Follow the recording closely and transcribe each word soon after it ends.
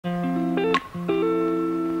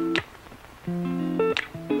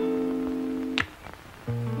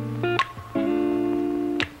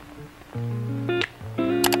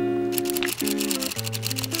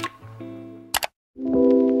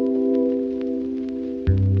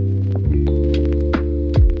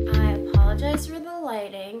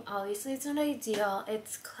lighting. Obviously it's not ideal.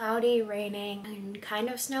 It's cloudy, raining, and kind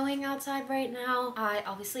of snowing outside right now. I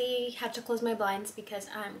obviously had to close my blinds because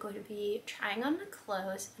I'm going to be trying on the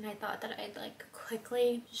clothes, and I thought that I'd like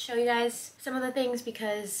quickly show you guys some of the things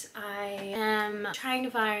because I am trying to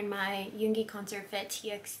find my Yoongi concert fit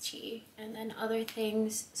TXT and then other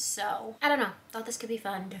things. So I don't know, thought this could be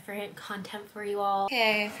fun, different content for you all.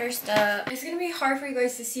 Okay, first up, it's gonna be hard for you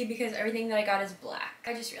guys to see because everything that I got is black.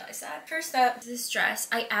 I just realized that. First up is this dress.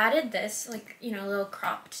 I added this, like, you know, little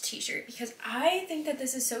cropped t-shirt because I think that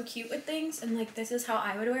this is so cute with things, and like this is how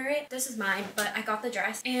I would wear it. This is mine, but I got the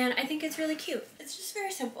dress and I think it's really cute. It's just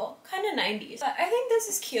very simple, kind of 90s, but I think this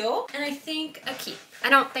is cute and I think a keep. I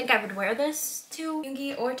don't think I would wear this to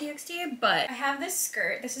Yoongi or TXT, but I have this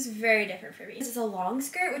skirt. This is very different for me. This is a long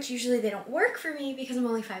skirt, which usually they don't work for me because I'm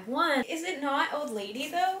only 5'1". Is it not old lady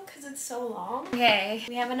though? Because it's so long. Okay,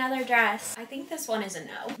 we have another dress. I think this one is a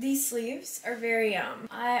no. These sleeves are very,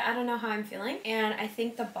 I don't know how I'm feeling. And I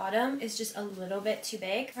think the bottom is just a little bit too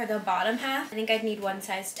big for the bottom half. I think I'd need one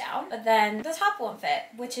size down, but then the top won't fit,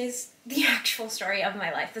 which is the actual story of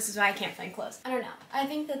my life. This is why I can't find clothes. I don't know. I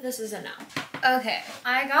think that this is a no. Okay,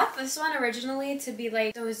 I got this one originally to be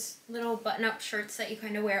like those little button-up shirts that you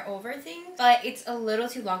kind of wear over things, but it's a little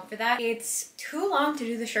too long for that. It's too long to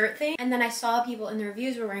do the shirt thing, and then I saw people in the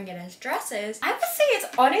reviews were wearing it as dresses. I would say it's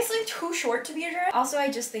honestly too short to be a dress. Also,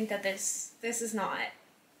 I just think that this is not it.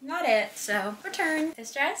 So return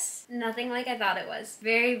this dress. Nothing like I thought it was.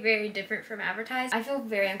 Very, very different from advertised. I feel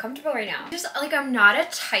very uncomfortable right now. Just like I'm not a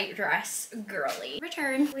tight dress girly.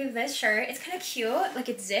 Return. We have this shirt. It's kind of cute. Like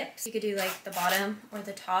it zips. You could do like the bottom or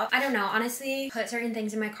the top. I don't know. Honestly, put certain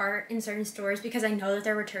things in my cart in certain stores because I know that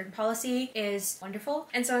their return policy is wonderful.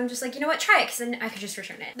 And so I'm just like, you know what? Try it, because then I could just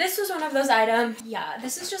return it. This was one of those items. Yeah,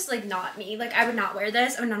 this is just like not me. Like I would not wear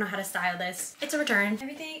this. I would not know how to style this. It's a return.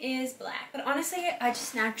 Everything is black. But honestly, I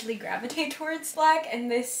just naturally gravitate towards black, and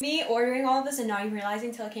me ordering all of this and not even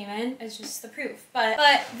realizing until it came in is just the proof. But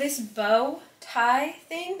this bow tie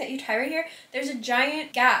thing that you tie right here, there's a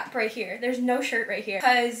giant gap right here. There's no shirt right here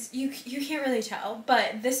because you can't really tell,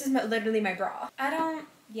 but this is literally my bra.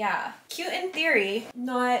 Yeah, cute in theory,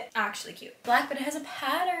 not actually cute. Black, but it has a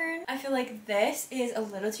pattern. I feel like this is a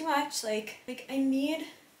little too much. Like I can't even.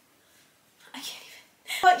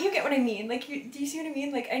 But you get what I mean. Like, do you see what I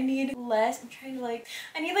mean? Like, I need less. I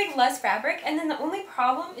need like less fabric. And then the only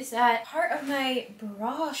problem is that part of my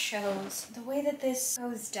bra shows the way that this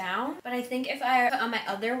goes down. But I think if I put on my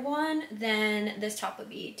other one, then this top would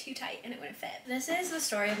be too tight and it wouldn't fit. This is the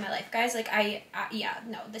story of my life, guys. Like, yeah,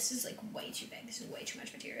 no, this is like way too big. This is way too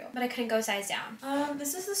much material. But I couldn't go size down.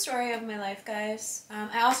 This is the story of my life, guys.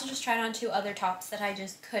 I also just tried on 2 other tops that I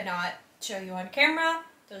just could not show you on camera.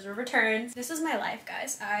 Those were returns. This is my life,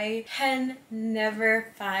 guys. I can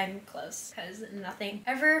never find clothes because nothing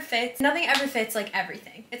ever fits. Nothing ever fits like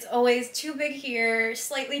everything. It's always too big here,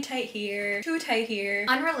 slightly tight here, too tight here.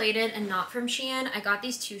 Unrelated and not from Shein, I got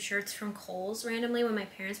these 2 shirts from Kohl's randomly when my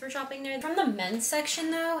parents were shopping there. From the men's section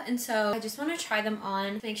though, and so I just want to try them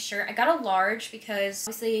on to make sure. I got a large because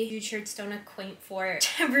obviously huge shirts don't equate for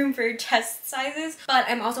room for chest sizes, but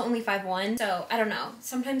I'm also only 5'1", so I don't know.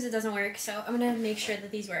 Sometimes it doesn't work, so I'm gonna make sure that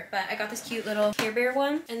these work. But I got this cute little Care Bear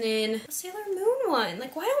one and then a Sailor Moon one.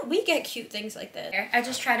 Like, why don't we get cute things like this? I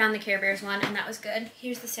just tried on the Care Bears one and that was good.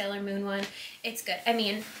 Here's the Sailor Moon one. It's good. I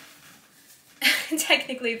mean,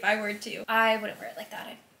 technically if I were to, I wouldn't wear it like that.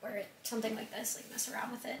 I'd wear it something like this, like mess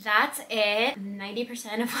around with it. That's it.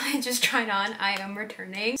 90% of what I just tried on, I am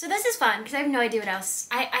returning. So this is fun because I have no idea what else.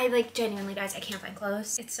 I like, genuinely guys, I can't find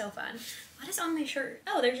clothes. It's so fun. What is on my shirt?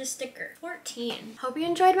 Oh, there's a sticker. 14. Hope you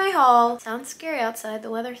enjoyed my haul. Sounds scary outside. The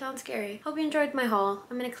weather sounds scary. Hope you enjoyed my haul.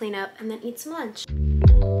 I'm gonna clean up and then eat some lunch.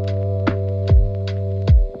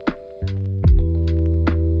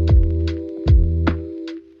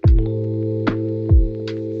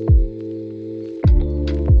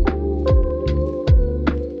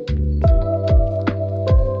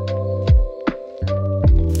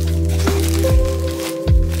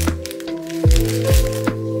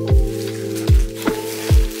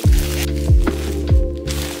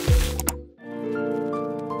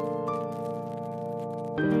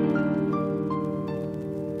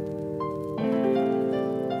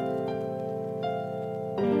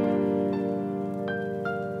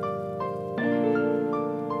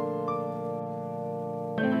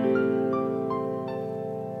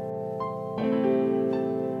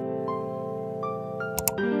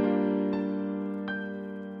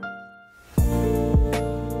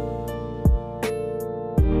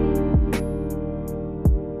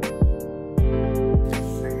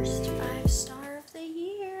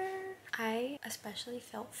 especially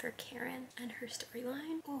felt for Karen and her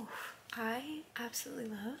storyline. Oh, I absolutely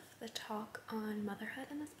love the talk on motherhood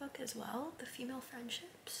in this book as well. The female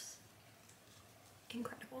friendships,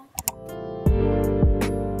 incredible.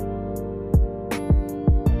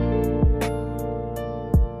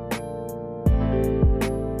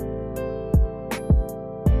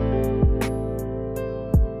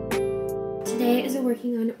 Today is a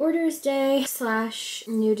working on orders day slash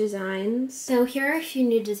new designs. So here are a few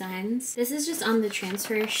new designs. This is just on the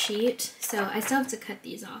transfer sheet, so I still have to cut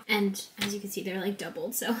these off. And as you can see, they're like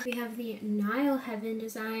doubled. So we have the Nile Heaven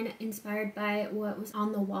design inspired by what was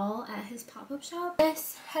on the wall at his pop-up shop.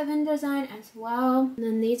 This Heaven design as well. And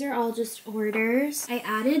then these are all just orders. I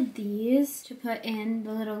added these to put in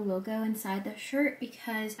the little logo inside the shirt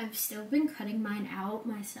because I've still been cutting mine out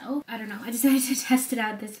myself. I don't know, I decided to test it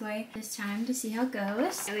out this way this time to see how it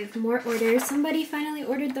goes. So we have more orders. Somebody finally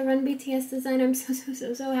ordered the Run BTS design. I'm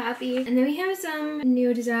so happy. And then we have some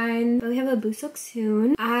new design. But we have a Booktok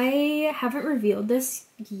soon. I haven't revealed this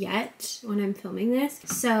yet when I'm filming this,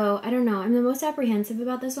 so I don't know. I'm the most apprehensive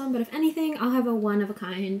about this one, but if anything, I'll have a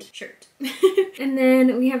one-of-a-kind shirt. And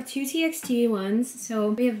then we have two TXT ones.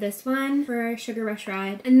 So we have this one for our Sugar Rush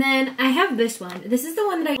ride, and then I have this one. This is the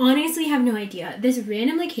one that I honestly have no idea. This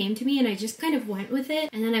randomly came to me and I just kind of went with it,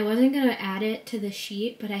 and then I wasn't gonna add it to the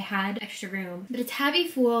sheet, but I had extra room. But it's Happy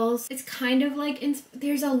Fools. It's kind of like,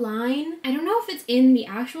 there's a line, I don't know if it's in the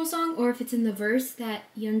actual song or if it's in the verse that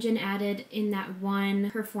Yeonjun added in that one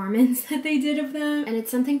performance that they did of them, and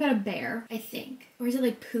it's something about a bear, I think. Or is it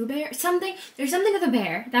like Pooh Bear? Something. There's something with a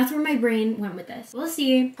bear. That's where my brain went with this. We'll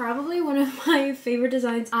see. Probably one of my favorite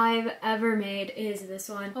designs I've ever made is this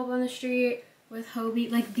one. Hope on the Street with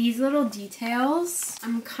Hobie. Like these little details.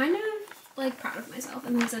 I'm kind of like proud of myself,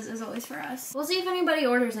 and this is always for us. We'll see if anybody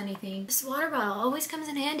orders anything. This water bottle always comes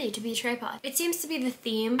in handy to be a tripod. It seems to be the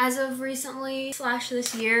theme as of recently slash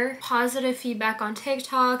this year. Positive feedback on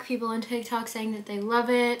TikTok, people on TikTok saying that they love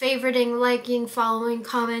it, favoriting, liking, following,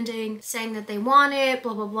 commenting, saying that they want it,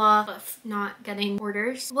 blah blah blah, but not getting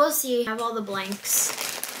orders. We'll see. I have all the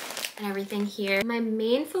blanks and everything here. My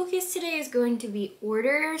main focus today is going to be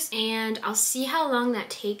orders, and I'll see how long that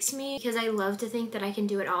takes me because I love to think that I can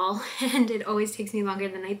do it all and it always takes me longer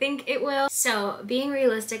than I think it will. So being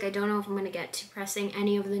realistic, I don't know if I'm going to get to pressing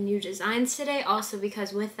any of the new designs today, also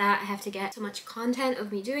because with that I have to get so much content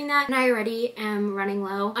of me doing that, and I already am running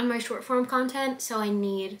low on my short form content, so I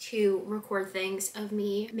need to record things of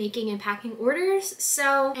me making and packing orders.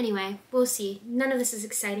 So anyway, we'll see. None of this is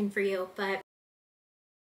exciting for you, but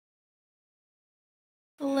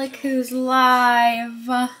look who's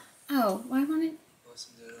live. Oh, why won't it?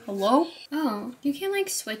 Hello? Oh, you can't like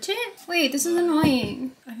switch it? Wait, this is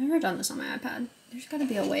annoying. I've never done this on my iPad. There's gotta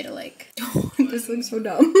be a way to like, this looks so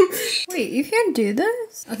dumb. Wait, you can't do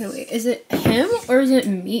this? Okay, wait, is it him or is it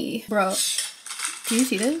me? Bro, do you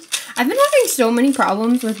see this? I've been having so many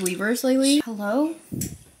problems with Weavers lately. Hello?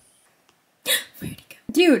 Where'd he go?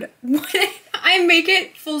 Dude, what? I make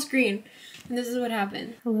it full screen. And this is what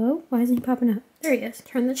happened. Hello? Why isn't he popping up? There he is.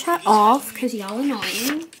 Turn the chat off because y'all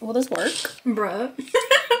annoying. Will this work? Bruh.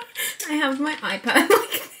 I have my iPad.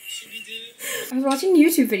 I was watching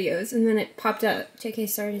YouTube videos and then it popped up. JK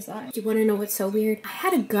started his live. Do you want to know what's so weird? I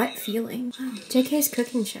had a gut feeling. Oh, JK's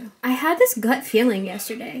cooking show. I had this gut feeling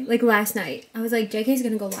yesterday, like last night. I was like, JK's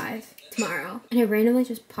gonna go live tomorrow. And it randomly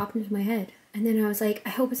just popped into my head. And then I was like, I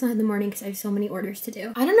hope it's not in the morning because I have so many orders to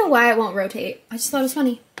do. I don't know why it won't rotate. I just thought it was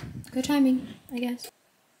funny. Good timing, I guess.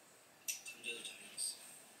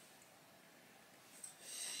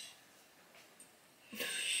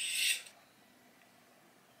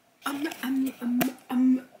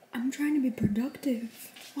 I'm trying to be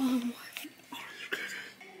productive.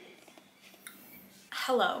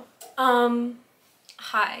 Hello.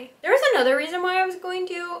 Hi. There was another reason why I was going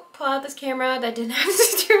to pull out this camera that didn't have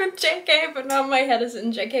to do with JK, but now my head is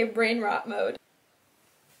in JK brain rot mode.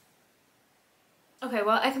 Okay,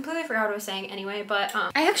 well, I completely forgot what I was saying anyway, but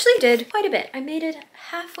I actually did quite a bit. I made it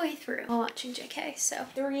halfway through while watching JK, so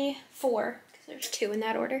 3, 4. There's 2 in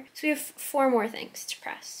that order. So we have 4 more things to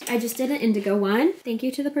press. I just did an indigo one. Thank you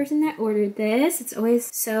to the person that ordered this. It's always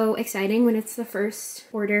so exciting when it's the first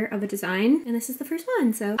order of a design. And this is the first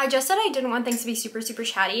one, so. I just said I didn't want things to be super, super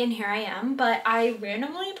chatty, and here I am. But I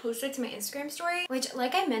randomly posted to my Instagram story, which,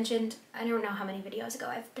 like I mentioned, I don't know how many videos ago,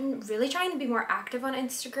 I've been really trying to be more active on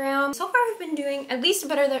Instagram. So far, I've been doing at least a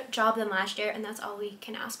better job than last year, and that's all we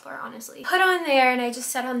can ask for, honestly. Put on there, and I just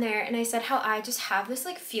said on there, and I said how I just have this,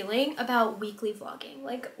 like, feeling about weekly weekly vlogging.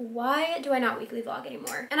 Like, why do I not weekly vlog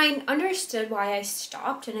anymore? And I understood why I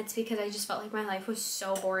stopped, and it's because I just felt like my life was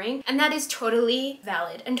so boring. And that is totally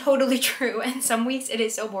valid and totally true. And some weeks it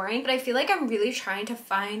is so boring, but I feel like I'm really trying to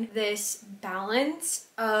find this balance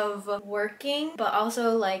of working but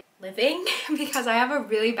also like living because I have a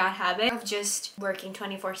really bad habit of just working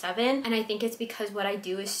 24/7, and I think it's because what I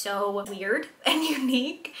do is so weird and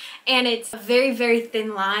unique, and it's a very, very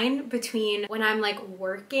thin line between when I'm like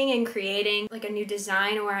working and creating like a new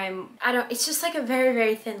design, or it's just like a very,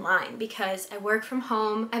 very thin line because I work from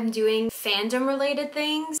home, I'm doing fandom related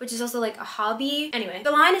things, which is also like a hobby. Anyway,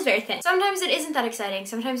 the line is very thin. Sometimes it isn't that exciting.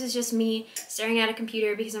 Sometimes it's just me staring at a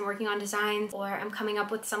computer because I'm working on designs, or I'm coming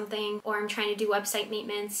up with something, or I'm trying to do website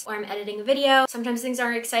maintenance, or I'm editing a video. Sometimes things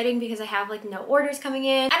aren't exciting because I have like no orders coming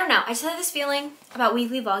in. I don't know. I just had this feeling about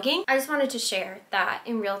weekly vlogging. I just wanted to share that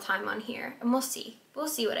in real time on here, and we'll see. We'll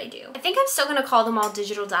see what I do. I think I'm still gonna call them all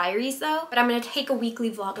digital diaries though, but I'm gonna take a weekly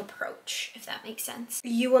vlog approach, if that makes sense.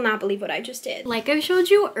 You will not believe what I just did. Like I showed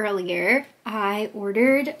you earlier, I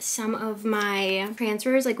ordered some of my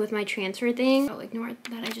transfers, like with my transfer thing. Oh, ignore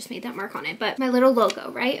that I just made that mark on it, but my little logo,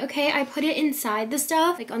 right? Okay, I put it inside the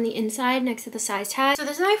stuff, like on the inside next to the size tag. So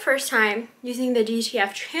this is my first time using the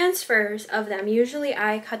DTF transfers of them. Usually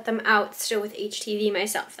I cut them out still with HTV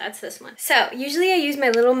myself. That's this one. So usually I use my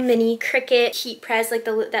little mini Cricut heat press, like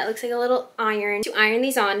that looks like a little iron, to iron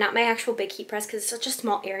these on, not my actual big heat press because it's such a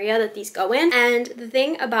small area that these go in. And the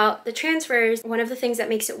thing about the transfers, one of the things that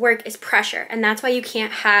makes it work is pressure, and that's why you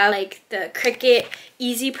can't have like the Cricut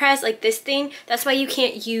easy press, like this thing. That's why you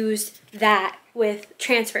can't use that with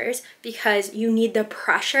transfers, because you need the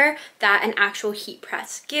pressure that an actual heat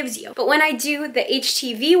press gives you. But when I do the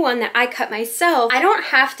HTV one that I cut myself, I don't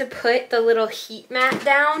have to put the little heat mat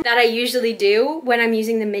down that I usually do when I'm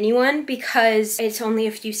using the mini one, because it's only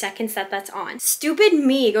a few seconds that's on. Stupid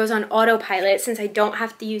me goes on autopilot since I don't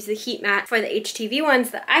have to use the heat mat for the HTV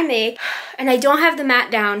ones that I make, and I don't have the mat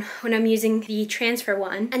down when I'm using the transfer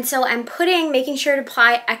one. And so I'm making sure to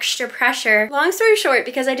apply extra pressure. Long story short,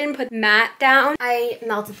 because I didn't put mat down, I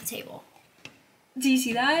melted the table. Do you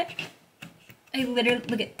see that? I literally,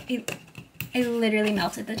 look at it. I literally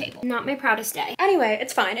melted the table. Not my proudest day. Anyway,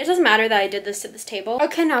 it's fine. It doesn't matter that I did this to this table. I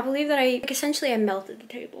cannot believe that essentially I melted the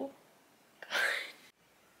table.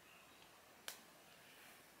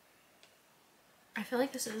 I feel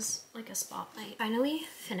like this is like a spotlight. Finally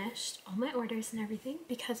finished all my orders and everything.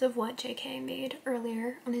 Because of what JK made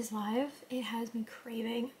earlier on his live, it has me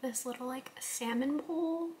craving this little like salmon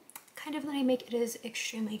bowl kind of that I make. It is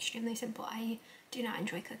extremely, extremely simple. I do not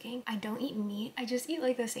enjoy cooking. I don't eat meat. I just eat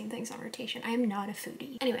like the same things on rotation. I am not a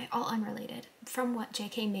foodie. Anyway, all unrelated. From what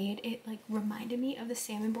JK made, it like reminded me of the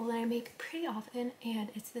salmon bowl that I make pretty often, and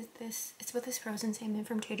it's with this frozen salmon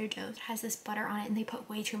from Trader Joe's. It has this butter on it, and they put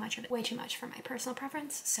way too much of it. Way too much for my personal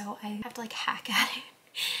preference, so I have to like hack at it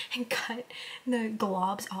and cut the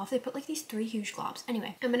globs off. They put like these 3 huge globs.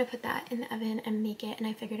 Anyway, I'm gonna put that in the oven and make it, and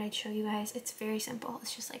I figured I'd show you guys. It's very simple.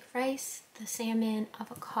 It's just like rice, the salmon,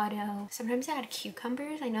 avocado. Sometimes I add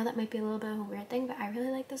cucumbers. I know that might be a little bit of a weird thing, but I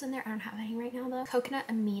really like those in there. I don't have any right now though. Coconut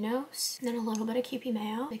aminos, and then a little bit of Kewpie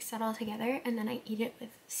mayo. Mix that all together, and then I eat it with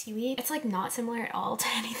seaweed. It's like not similar at all to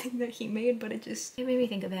anything that he made, but it made me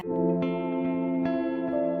think of it.